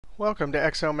Welcome to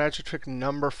Excel Magic Trick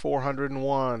number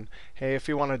 401. Hey, if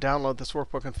you want to download this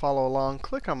workbook and follow along,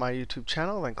 click on my YouTube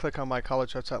channel, then click on my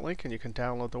college website link, and you can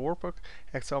download the workbook,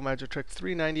 Excel Magic Trick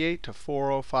 398 to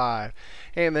 405.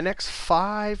 Hey, in the next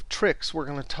 5 tricks, we're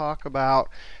going to talk about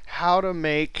how to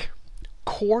make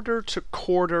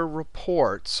quarter-to-quarter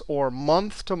reports or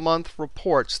month-to-month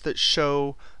reports that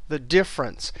show the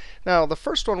difference. Now, the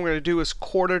first one we're going to do is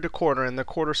quarter-to-quarter, and the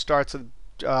quarter starts at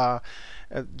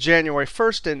January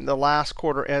 1st, and the last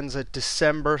quarter ends at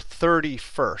December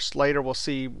 31st. Later, we'll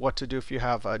see what to do if you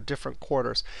have different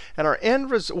quarters. And our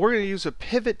end result, we're going to use a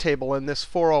pivot table in this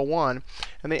 401.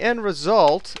 And the end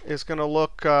result is going to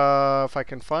look, if I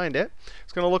can find it,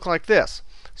 it's going to look like this.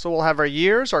 So we'll have our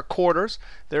years, our quarters.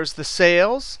 There's the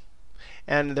sales.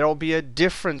 And there will be a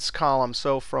difference column.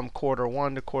 So from quarter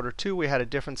 1 to quarter 2, we had a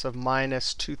difference of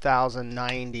minus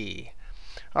 2,090.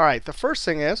 All right, the first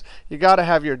thing is you got to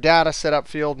have your data set up,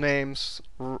 field names,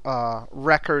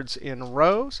 records in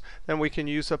rows. Then we can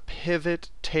use a pivot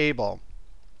table.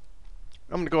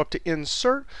 I'm going to go up to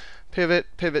Insert,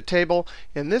 Pivot Table.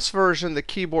 In this version, the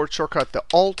keyboard shortcut, the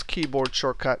Alt keyboard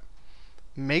shortcut,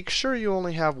 make sure you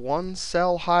only have one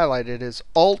cell highlighted, is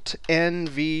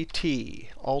Alt-NVT.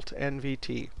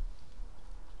 Alt-NVT.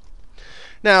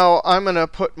 Now, I'm going to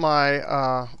put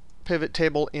my pivot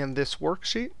table in this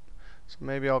worksheet. So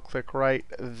maybe I'll click right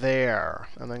there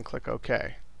and then click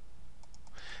OK.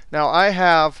 Now I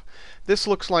have, this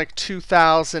looks like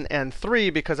 2003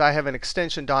 because I have an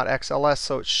extension .xls,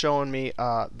 so it's showing me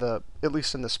at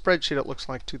least in the spreadsheet, it looks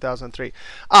like 2003.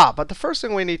 But the first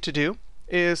thing we need to do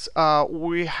is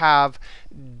we have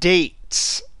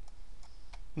dates,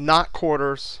 not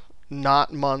quarters,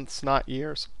 not months, not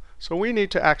years. So we need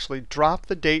to actually drop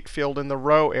the date field in the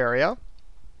row area.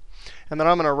 And then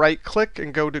I'm going to right click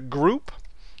and go to group.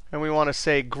 And we want to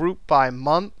say group by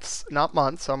months, not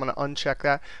months. So I'm going to uncheck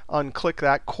that, unclick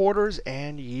that, quarters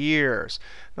and years.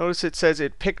 Notice it says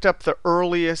it picked up the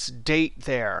earliest date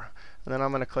there. And then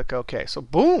I'm going to click OK. So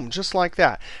boom, just like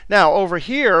that. Now over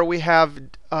here we have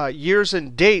years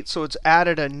and date, so it's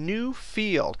added a new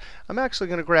field. I'm actually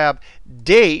going to grab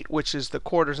date, which is the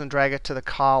quarters, and drag it to the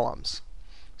columns.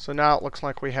 So now it looks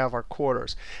like we have our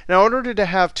quarters. Now in order to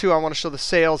have two, I want to show the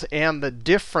sales and the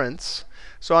difference.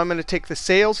 So I'm going to take the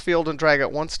sales field and drag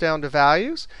it once down to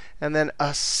values, and then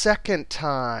a second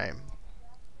time.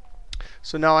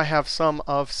 So now I have sum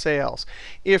of sales.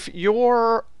 If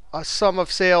your sum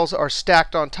of sales are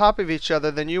stacked on top of each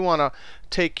other, then you want to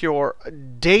take your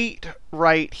date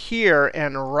right here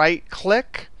and right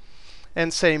click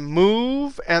and say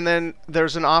move, and then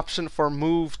there's an option for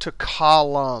move to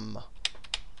column.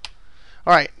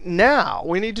 All right, now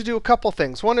we need to do a couple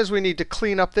things. One is we need to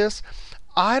clean up this.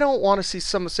 I don't want to see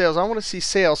sum of sales. I want to see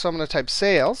sales, so I'm going to type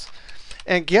sales.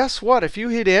 And guess what? If you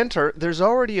hit Enter, there's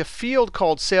already a field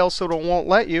called sales, so it won't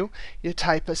let you. You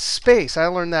type a space. I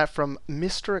learned that from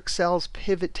Mr. Excel's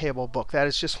pivot table book. That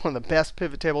is just one of the best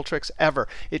pivot table tricks ever.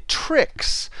 It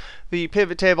tricks the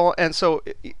pivot table, and so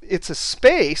it's a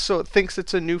space, so it thinks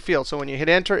it's a new field. So when you hit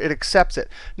Enter, it accepts it.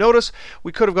 Notice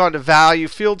we could have gone to value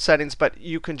field settings, but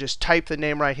you can just type the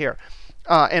name right here.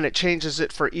 And it changes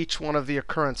it for each one of the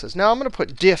occurrences. Now I'm going to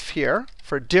put diff here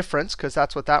for difference, because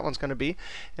that's what that one's going to be.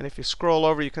 And if you scroll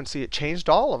over, you can see it changed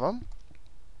all of them.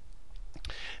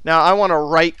 Now I want to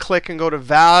right click and go to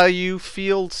value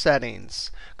field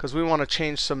settings, because we want to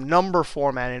change some number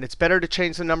formatting. It's better to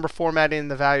change the number formatting in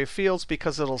the value fields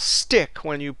because it'll stick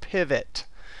when you pivot.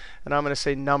 And I'm going to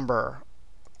say number,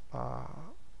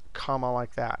 comma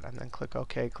like that, and then click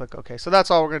OK, click OK. So that's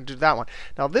all we're going to do that one.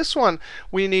 Now this one,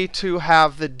 we need to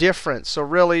have the difference. So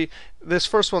really, this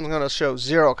first one's going to show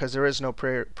 0 because there is no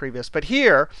previous. But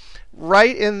here,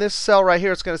 right in this cell right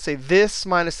here, it's going to say this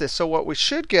minus this. So what we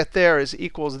should get there is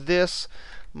equals this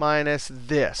minus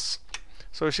this.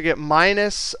 So we should get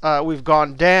minus, we've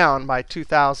gone down by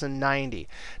 2,090.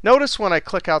 Notice when I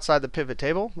click outside the pivot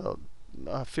table,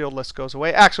 the field list goes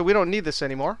away. Actually, we don't need this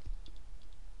anymore.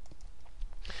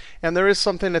 And there is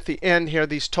something at the end here,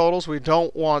 these totals. We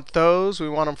don't want those. We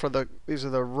want them for these are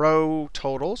the row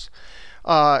totals.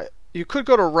 You could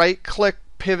go to right click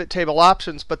pivot table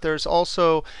options, but there's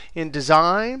also in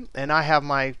design, and I have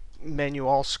my menu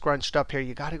all scrunched up here.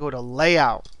 You got to go to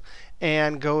layout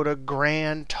and go to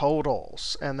grand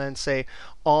totals, and then say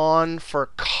on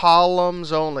for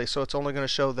columns only. So it's only going to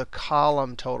show the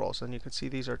column totals. And you can see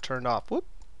these are turned off. Whoop.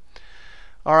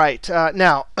 All right,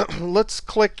 now let's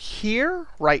click here,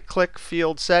 right click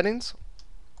field settings.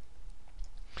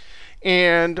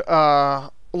 And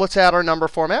let's add our number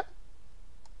format.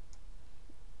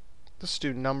 Let's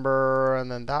do number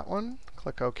and then that one.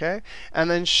 Click OK.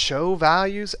 And then show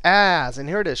values as. And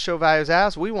here it is, show values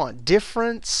as. We want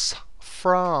difference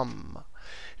from.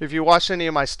 If you watched any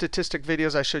of my statistic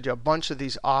videos, I showed you a bunch of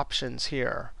these options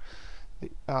here.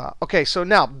 OK, so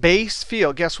now base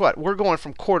field, guess what? We're going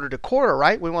from quarter to quarter,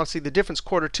 right? We want to see the difference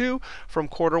quarter 2 from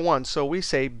quarter 1. So we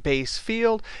say base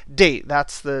field date.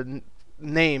 That's the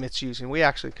name it's using. We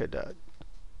actually could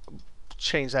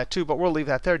change that too, but we'll leave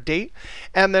that there, date.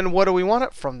 And then what do we want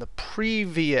it from? The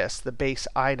previous, the base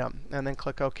item. And then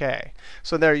click OK.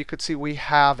 So there you could see we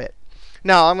have it.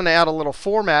 Now I'm going to add a little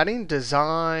formatting,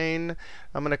 design.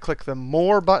 I'm going to click the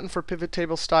More button for pivot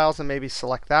table styles and maybe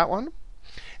select that one.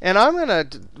 And I'm going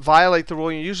to violate the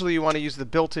rule. Usually you want to use the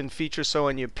built-in feature so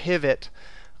when you pivot,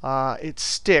 it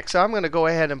sticks. I'm going to go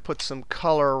ahead and put some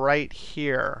color right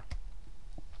here,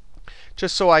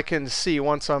 just so I can see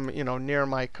once I'm near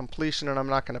my completion and I'm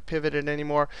not going to pivot it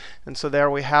anymore. And so there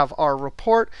we have our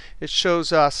report. It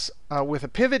shows us with a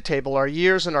pivot table our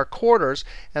years and our quarters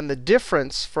and the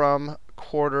difference from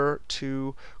quarter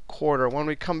to quarter. When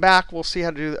we come back, we'll see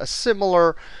how to do a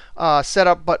similar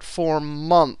setup, but for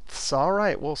months. All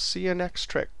right, we'll see you next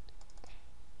trick.